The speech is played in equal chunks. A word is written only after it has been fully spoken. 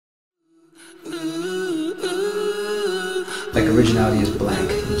Like originality is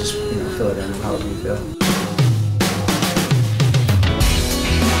blank. You just, fill it in however you feel.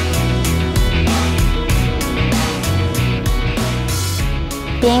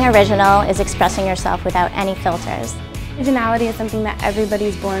 Being original is expressing yourself without any filters. Originality is something that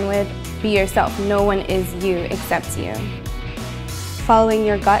everybody's born with. Be yourself. No one is you except you. Following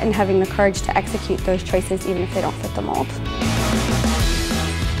your gut and having the courage to execute those choices even if they don't fit the mold.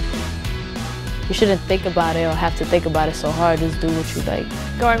 You shouldn't think about it or have to think about it so hard. Just do what you like.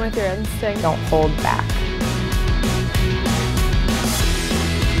 Going with your instinct. Don't hold back.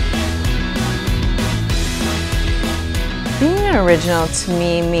 Being an original to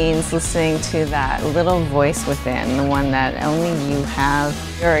me means listening to that little voice within, the one that only you have.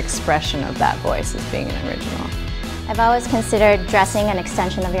 Your expression of that voice is being an original. I've always considered dressing an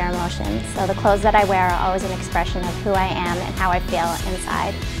extension of your emotions, so the clothes that I wear are always an expression of who I am and how I feel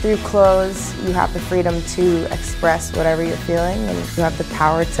inside. Through clothes, you have the freedom to express whatever you're feeling, and you have the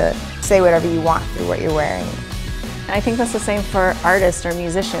power to say whatever you want through what you're wearing. I think that's the same for artists or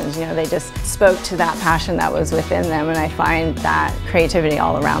musicians. They just spoke to that passion that was within them, and I find that creativity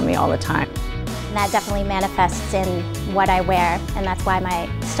all around me all the time. And that definitely manifests in what I wear, and that's why my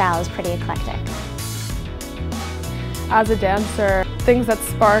style is pretty eclectic. As a dancer, things that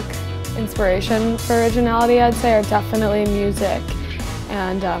spark inspiration for originality, I'd say, are definitely music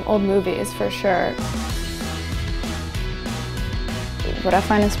and old movies, for sure. What I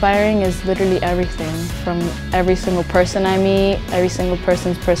find inspiring is literally everything, from every single person I meet, every single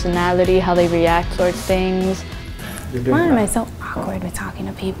person's personality, how they react towards things. Why am I so awkward with talking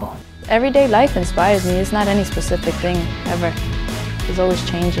to people? Everyday life inspires me. It's not any specific thing, ever. It's always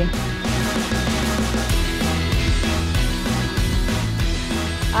changing.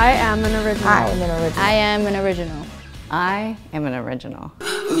 I am an original. I am an original. I am an original. I am an original.